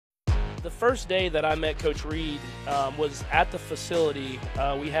the first day that I met Coach Reed was at the facility.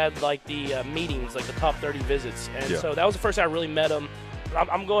 We had like the meetings, like the top 30 visits, and so that was the first time I really met him.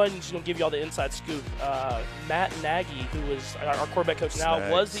 I'm going and just going to give you all the inside scoop. Matt Nagy, who was our quarterback coach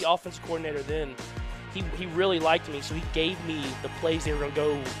now, was the offensive coordinator then. He really liked me, so he gave me the plays they were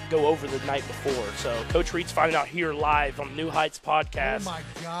going to go over the night before. So Coach Reed's finding out here live on New Heights podcast. Oh, my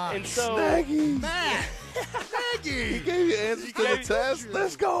God. And so, Nagy. Matt. Nagy. He gave you answers to the test.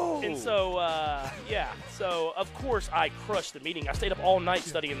 Let's go. And so, so of course I crushed the meeting. I stayed up all night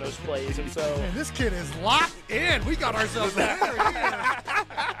studying those plays, and so. Man, this kid is locked in. We got ourselves a winner here.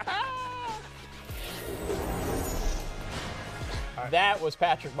 That was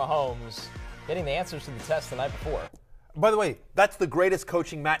Patrick Mahomes getting the answers to the test the night before. By the way, that's the greatest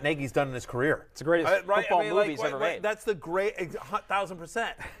coaching Matt Nagy's done in his career. It's the greatest football movie he's ever made. That's the great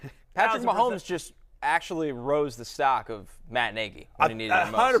 1,000%. Patrick Mahomes just actually rose the stock of Matt Nagy when he needed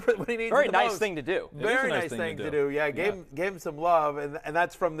it most. 100% when he needed Very the nice most. thing to do. Very nice thing to do. Yeah, gave him some love, and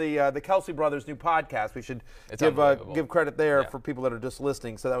that's from the Kelce brothers' new podcast. We should give credit there for people that are just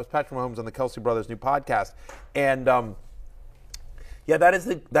listening. So that was Patrick Mahomes on the Kelce brothers' new podcast, and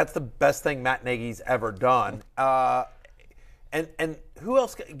that's the best thing Matt Nagy's ever done. And who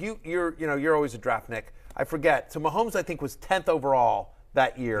else? You're always a draft, Nick. I forget. So Mahomes, I think, was 10th overall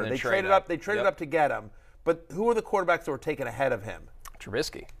that year. They traded up. They traded up to get him. But who were the quarterbacks that were taken ahead of him?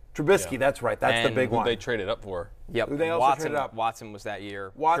 Trubisky, that's right. That's the big one. They traded up for. Yep. They also traded up. Watson was that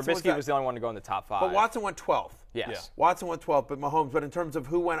year. Trubisky was the only one to go in the top 5. But Watson went 12th. Yes. Yeah. Watson went 12th, but Mahomes. But in terms of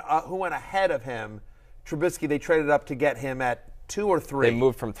who went ahead of him, Trubisky, they traded up to get him at 2 or 3. They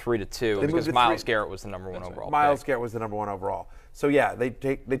moved from 3 to 2 because Myles Garrett was the number 1 overall. Myles Garrett was the number 1 overall. So yeah, they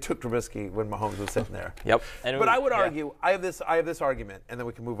took Trubisky when Mahomes was sitting there. Yep. But I would argue, I have this argument, and then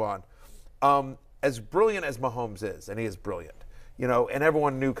we can move on. As brilliant as Mahomes is, and he is brilliant, and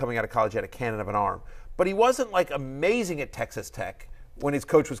everyone knew coming out of college he had a cannon of an arm, but he wasn't like amazing at Texas Tech when his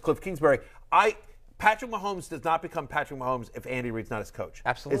coach was Cliff Kingsbury. Patrick Mahomes does not become Patrick Mahomes if Andy Reid's not his coach.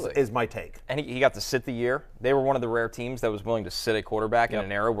 Absolutely. Is my take. And he got to sit the year. They were one of the rare teams that was willing to sit a quarterback in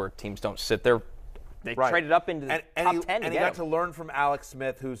an era where teams don't sit there. They traded up into the top 10 and he got to learn from Alex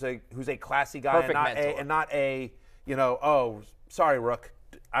Smith, who's a classy guy, and not a sorry, Rook,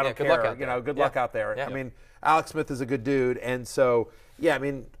 I don't care. Good luck out there. Good luck out there. I mean, Alex Smith is a good dude, and so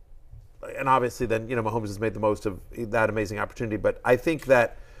and obviously then Mahomes has made the most of that amazing opportunity. But I think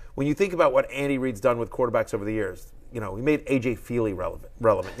that when you think about what Andy Reid's done with quarterbacks over the years, he made A.J. Feely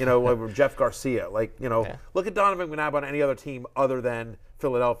relevant. Jeff Garcia, look at Donovan McNabb on any other team other than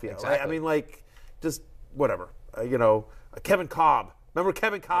Philadelphia. Exactly. I mean, just whatever. Kevin Cobb. Remember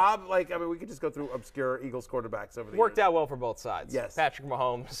Kevin Cobb? We could just go through obscure Eagles quarterbacks over the years. Worked out well for both sides. Yes. Patrick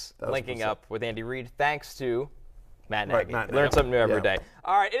Mahomes linking up with Andy Reid thanks to Matt Nagy. Learn something new every day.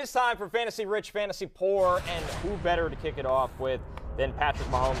 All right, it is time for Fantasy Rich, Fantasy Poor, and who better to kick it off with than Patrick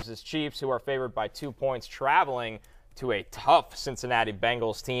Mahomes' Chiefs, who are favored by 2 points, traveling to a tough Cincinnati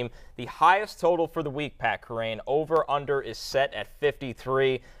Bengals team. The highest total for the week, Pat Kerrane, over-under is set at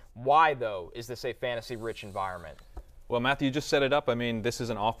 53. Why, though, is this a fantasy-rich environment? Well, Matthew, you just set it up. I mean, this is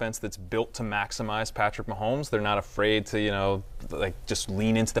an offense that's built to maximize Patrick Mahomes. They're not afraid to, just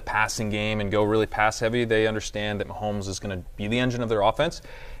lean into the passing game and go really pass-heavy. They understand that Mahomes is going to be the engine of their offense,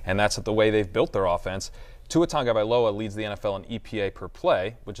 and that's the way they've built their offense. Tua Tagovailoa leads the NFL in EPA per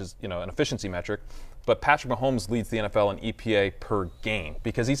play, which is, an efficiency metric. But Patrick Mahomes leads the NFL in EPA per game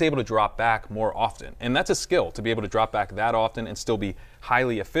because he's able to drop back more often. And that's a skill, to be able to drop back that often and still be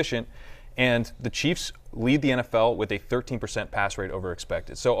highly efficient. And the Chiefs lead the NFL with a 13% pass rate over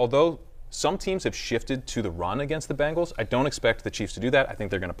expected. So although some teams have shifted to the run against the Bengals, I don't expect the Chiefs to do that. I think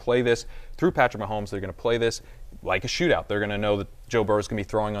they're going to play this through Patrick Mahomes. They're going to play this like a shootout. They're going to know that Joe Burrow is going to be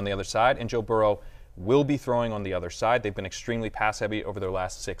throwing on the other side, and Joe Burrow will be throwing on the other side. They've been extremely pass-heavy over their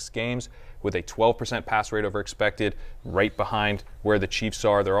last 6 games with a 12% pass rate over expected, right behind where the Chiefs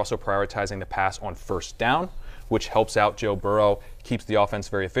are. They're also prioritizing the pass on first down, which helps out Joe Burrow, keeps the offense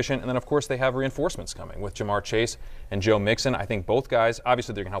very efficient. And then, of course, they have reinforcements coming with Jamar Chase and Joe Mixon. I think both guys,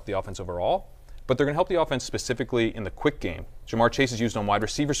 obviously, they're going to help the offense overall, but they're going to help the offense specifically in the quick game. Jamar Chase is used on wide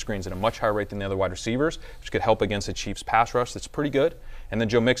receiver screens at a much higher rate than the other wide receivers, which could help against the Chiefs' pass rush. That's pretty good. And then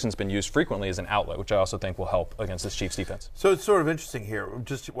Joe Mixon's been used frequently as an outlet, which I also think will help against this Chiefs defense. So it's sort of interesting here.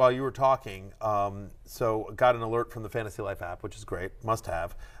 Just while you were talking, so got an alert from the Fantasy Life app, which is great, must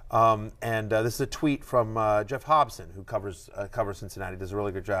have. And this is a tweet from Jeff Hobson, who covers Cincinnati, does a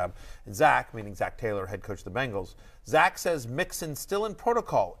really good job. And Zach, meaning Zach Taylor, head coach of the Bengals, Zach says Mixon still in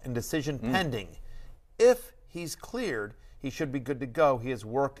protocol and decision pending. If he's cleared, he should be good to go. He has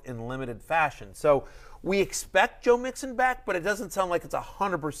worked in limited fashion. So we expect Joe Mixon back, but it doesn't sound like it's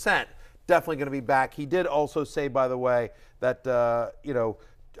 100%. definitely going to be back. He did also say, by the way, that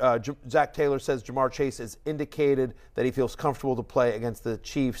Zach Taylor says Jamar Chase has indicated that he feels comfortable to play against the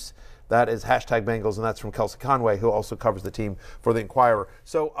Chiefs. That is #Bengals, and that's from Kelsey Conway, who also covers the team for the Inquirer.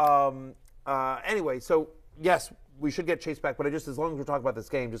 So anyway, so yes, we should get Chase back, but as long as we're talking about this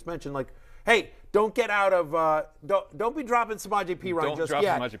game, just mention hey, don't get out of don't be dropping Samaje Perine just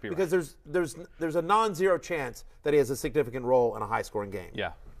yet, because there's a non-zero chance that he has a significant role in a high-scoring game.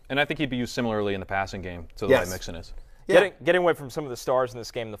 Yeah, and I think he'd be used similarly in the passing game to the way Mixon is. Yeah. Getting away from some of the stars in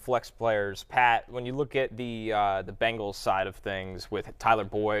this game, the flex players, Pat, when you look at the Bengals side of things with Tyler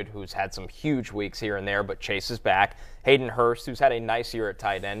Boyd, who's had some huge weeks here and there, but Chase is back. Hayden Hurst, who's had a nice year at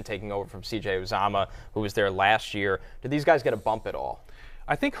tight end, taking over from C.J. Uzomah, who was there last year. Do these guys get a bump at all?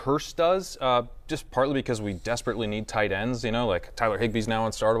 I think Hurst does, just partly because we desperately need tight ends. Like Tyler Higbee's now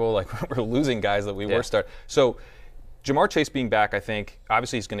unstartable. Like we're losing guys that we were start. So Jamar Chase being back, I think,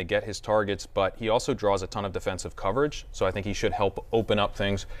 obviously he's going to get his targets, but he also draws a ton of defensive coverage. So I think he should help open up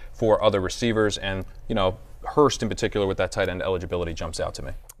things for other receivers. And, Hurst in particular with that tight end eligibility jumps out to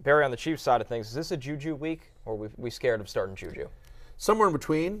me. Barry, on the Chiefs side of things, is this a Juju week, or are we scared of starting Juju? Somewhere in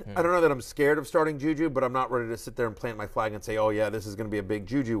between. I don't know that I'm scared of starting Juju, but I'm not ready to sit there and plant my flag and say, oh, yeah, this is going to be a big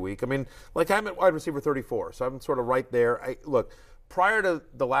Juju week. I mean, I'm at wide receiver 34, so I'm sort of right there. Look, prior to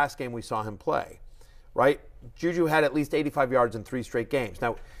the last game we saw him play, right, Juju had at least 85 yards in 3 straight games.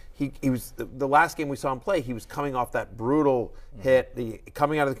 Now, he was the last game we saw him play, he was coming off that brutal hit,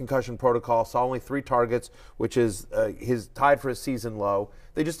 coming out of the concussion protocol, saw only 3 targets, which is tied for his season low.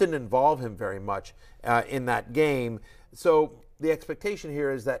 They just didn't involve him very much in that game. So the expectation here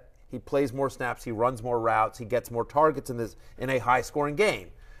is that he plays more snaps, he runs more routes, he gets more targets in a high-scoring game.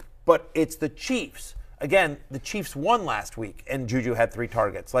 But it's the Chiefs. Again, the Chiefs won last week, and Juju had 3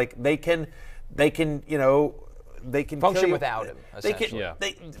 targets. They can function without him. Essentially.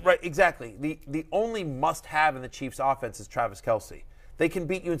 Right, exactly. The only must-have in the Chiefs' offense is Travis Kelce. They can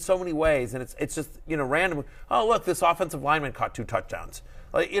beat you in so many ways, and it's just random. Oh, look, this offensive lineman caught 2 touchdowns.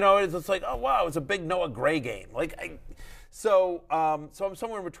 It's like, oh wow, it's a big Noah Gray game. So I'm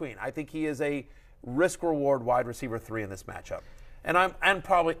somewhere in between. I think he is a risk-reward wide receiver 3 in this matchup.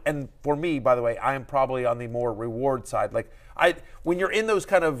 And for me, by the way, I am probably on the more reward side. When you're in those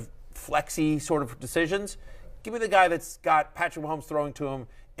kind of flexy sort of decisions, give me the guy that's got Patrick Mahomes throwing to him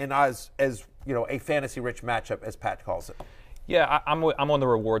and as a fantasy-rich matchup, as Pat calls it. Yeah, I'm on the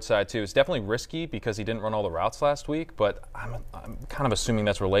reward side too. It's definitely risky because he didn't run all the routes last week, but I'm kind of assuming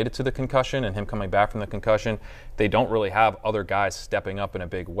that's related to the concussion and him coming back from the concussion. They don't really have other guys stepping up in a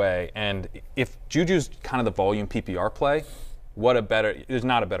big way. And if Juju's kind of the volume PPR play, there's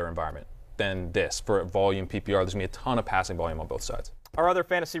not a better environment than this for volume PPR. There's going to be a ton of passing volume on both sides. Our other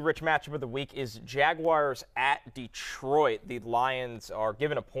fantasy-rich matchup of the week is Jaguars at Detroit. The Lions are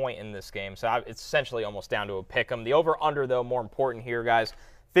given a point in this game, so it's essentially almost down to a pick 'em. The over-under, though, more important here, guys,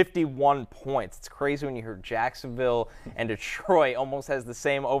 51 points. It's crazy when you hear Jacksonville and Detroit almost has the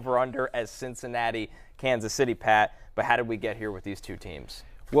same over-under as Cincinnati, Kansas City, Pat. But how did we get here with these two teams?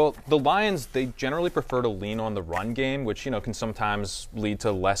 Well, the Lions, they generally prefer to lean on the run game, which can sometimes lead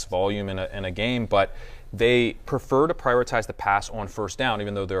to less volume in a game, but they prefer to prioritize the pass on first down,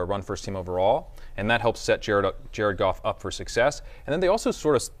 even though they're a run-first team overall, and that helps set Jared Goff up for success. And then they also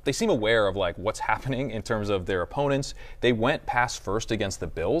they seem aware of what's happening in terms of their opponents. They went pass first against the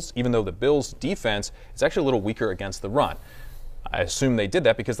Bills, even though the Bills' defense is actually a little weaker against the run. I assume they did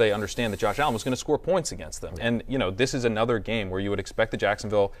that because they understand that Josh Allen was going to score points against them. And, this is another game where you would expect the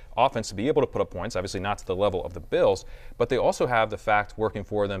Jacksonville offense to be able to put up points, obviously not to the level of the Bills, but they also have the fact working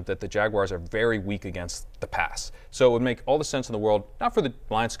for them that the Jaguars are very weak against the pass. So it would make all the sense in the world, not for the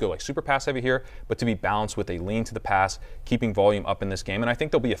Lions to go super pass heavy here, but to be balanced with a lean to the pass, keeping volume up in this game. And I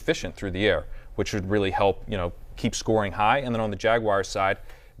think they'll be efficient through the air, which would really help, keep scoring high. And then on the Jaguars side,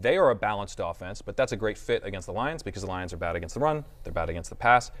 they are a balanced offense, but that's a great fit against the Lions because the Lions are bad against the run, they're bad against the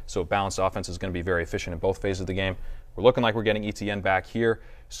pass, so a balanced offense is going to be very efficient in both phases of the game. We're looking like we're getting ETN back here.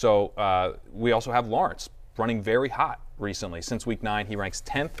 So we also have Lawrence running very hot recently. Since Week 9, he ranks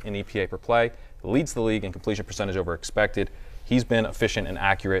 10th in EPA per play, leads the league in completion percentage over expected. He's been efficient and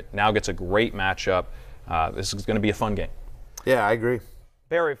accurate, now gets a great matchup. This is going to be a fun game. Yeah, I agree.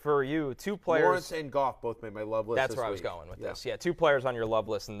 Barry, for you, 2 players. Lawrence and Goff both made my love list. That's where I was going with this. Yeah, 2 players on your love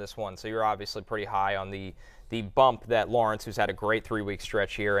list in this one. So you're obviously pretty high on the bump that Lawrence, who's had a great 3-week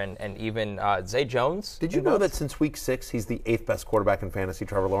stretch here, and even Zay Jones. Did you know that since Week 6 he's the 8th best quarterback in fantasy,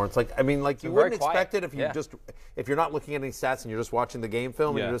 Trevor Lawrence? You wouldn't expect it if you're not looking at any stats and you're just watching the game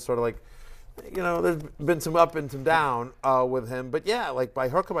film and you're just sort of there's been some up and some down with him. But by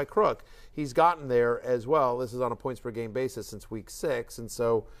hook or by crook, he's gotten there as well. This is on a points per game basis since Week 6, and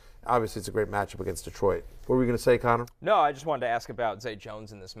so obviously it's a great matchup against Detroit. What were you going to say, Connor? No, I just wanted to ask about Zay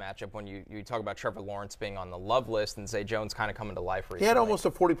Jones in this matchup when you talk about Trevor Lawrence being on the love list and Zay Jones kind of coming to life recently. He had almost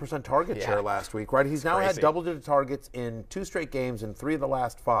a 40% target share last week, right? He's now had double-digit targets in 2 straight games in 3 of the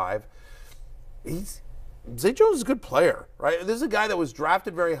last 5. Zay Jones is a good player, right? This is a guy that was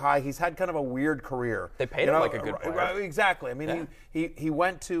drafted very high. He's had kind of a weird career. They paid him like a good player. Exactly. I mean, he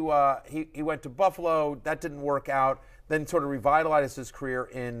went to Buffalo. That didn't work out. Then sort of revitalized his career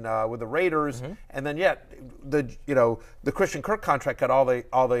with the Raiders, and then the Christian Kirk contract got all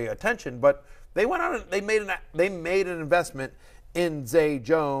the attention. But they went on. They made an investment in Zay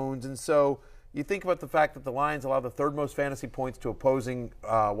Jones, and so. You think about the fact that the Lions allow the 3rd most fantasy points to opposing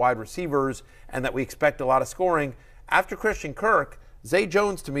wide receivers and that we expect a lot of scoring. After Christian Kirk, Zay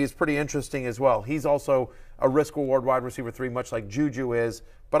Jones to me is pretty interesting as well. He's also a risk-reward wide receiver 3, much like Juju is.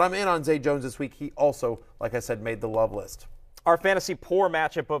 But I'm in on Zay Jones this week. He also, like I said, made the love list. Our fantasy poor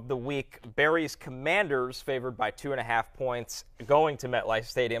matchup of the week, Barry's Commanders favored by 2.5 points going to MetLife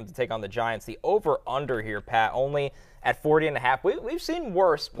Stadium to take on the Giants. The over-under here, Pat, only at 40.5. We've seen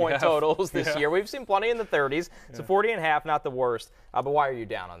worse point totals this year. We've seen plenty in the 30s. So 40.5, not the worst. But why are you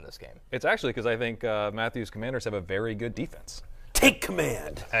down on this game? It's actually because I think Matthew's Commanders have a very good defense. Take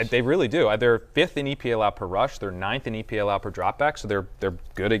command. They really do. They're 5th in EPA out per rush. They're 9th in EPA out per dropback. So they're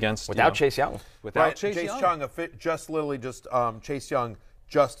good against without Chase Young. Without Chase Young, Chase Young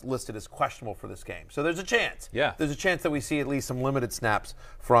just listed as questionable for this game. So there's a chance. Yeah. There's a chance that we see at least some limited snaps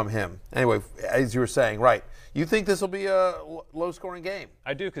from him. Anyway, as you were saying, right? You think this will be a low-scoring game?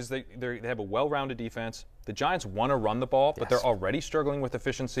 I do because they have a well-rounded defense. The Giants want to run the ball, but they're already struggling with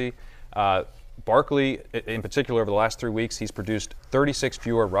efficiency. Barkley, in particular, over the last 3 weeks, he's produced 36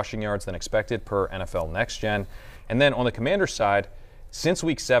 fewer rushing yards than expected per NFL Next Gen. And then on the Commanders side, since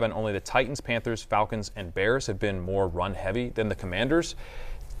Week 7, only the Titans, Panthers, Falcons, and Bears have been more run-heavy than the Commanders.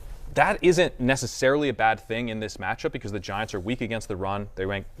 That isn't necessarily a bad thing in this matchup because the Giants are weak against the run. They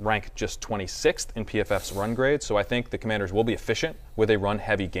rank just 26th in PFF's run grade, so I think the Commanders will be efficient with a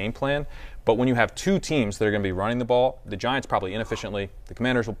run-heavy game plan. But when you have 2 teams that are going to be running the ball, the Giants probably inefficiently, the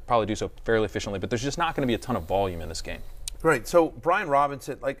Commanders will probably do so fairly efficiently, but there's just not going to be a ton of volume in this game. Right. So Brian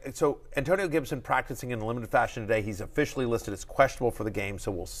Robinson, Antonio Gibson practicing in limited fashion today. He's officially listed as questionable for the game,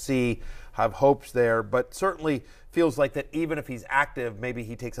 so we'll see. Have hopes there, but certainly feels like that even if he's active, maybe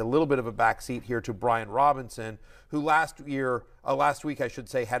he takes a little bit of a backseat here to Brian Robinson, who last week, I should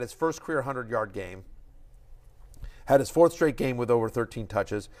say, had his first career 100-yard game. Had his 4th straight game with over 13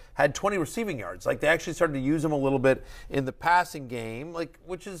 touches, had 20 receiving yards. They actually started to use him a little bit in the passing game,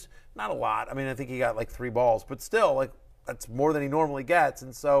 which is not a lot. I mean, I think he got 3 balls, but still, that's more than he normally gets.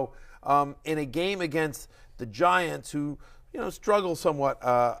 And so in a game against the Giants, who struggle somewhat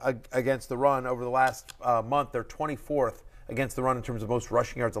against the run over the last month, they're 24th against the run in terms of most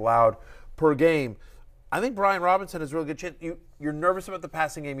rushing yards allowed per game. I think Brian Robinson has a really good chance. You're nervous about the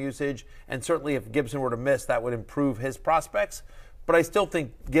passing game usage, and certainly if Gibson were to miss, that would improve his prospects. But I still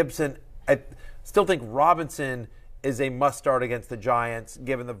think Robinson is a must-start against the Giants,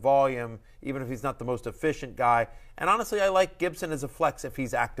 given the volume, even if he's not the most efficient guy. And honestly, I like Gibson as a flex if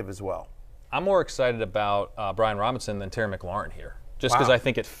he's active as well. I'm more excited about Brian Robinson than Terry McLaurin here, just because I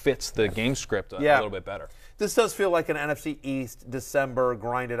think it fits the game script a little bit better. This does feel like an NFC East, December,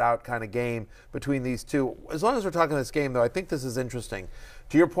 grind-it-out kind of game between these two. As long as we're talking this game, though, I think this is interesting.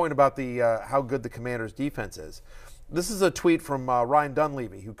 To your point about the how good the Commanders' defense is, this is a tweet from Ryan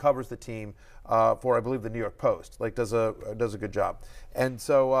Dunleavy, who covers the team for, I believe, the New York Post. Does a good job. And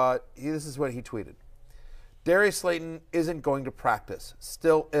so this is what he tweeted. Darius Slayton isn't going to practice.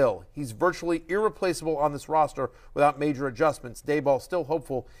 Still ill. He's virtually irreplaceable on this roster without major adjustments. Daboll still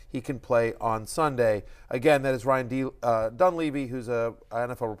hopeful he can play on Sunday. Again, that is Ryan Dunleavy, who's an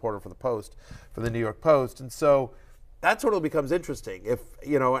NFL reporter for the New York Post. And so that sort of becomes interesting.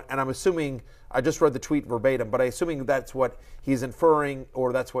 And I'm assuming, I just read the tweet verbatim, but I'm assuming that's what he's inferring,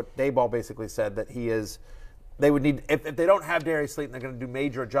 or that's what Daboll basically said, that he is. They would need, if they don't have Darius Slayton, they're going to do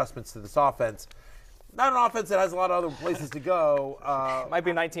major adjustments to this offense. Not an offense that has a lot of other places to go. Might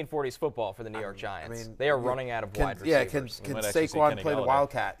be 1940s football for the New York Giants. They are running out of wide receivers. Yeah, can Saquon play the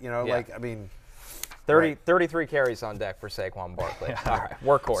Wildcat? 33 carries on deck for Saquon Barkley. All right,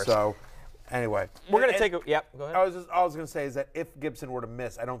 workhorse. So, anyway. We're going to take a – yep, go ahead. All I was going to say is that if Gibson were to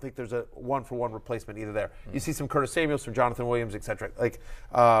miss, I don't think there's a one-for-one replacement either there. You see some Curtis Samuels, some Jonathan Williams, et cetera.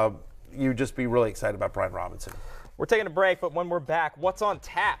 You'd just be really excited about Brian Robinson. We're taking a break, but when we're back, what's on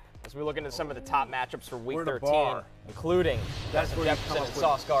tap? As we look into some of the top matchups for Week 13, including Justin Jefferson and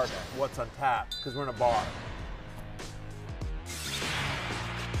Sauce Gardner. What's on tap? Because we're in a bar.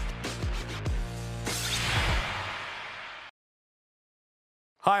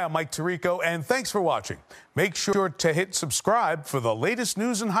 Hi, I'm Mike Tirico, and thanks for watching. Make sure to hit subscribe for the latest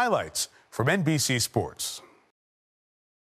news and highlights from NBC Sports.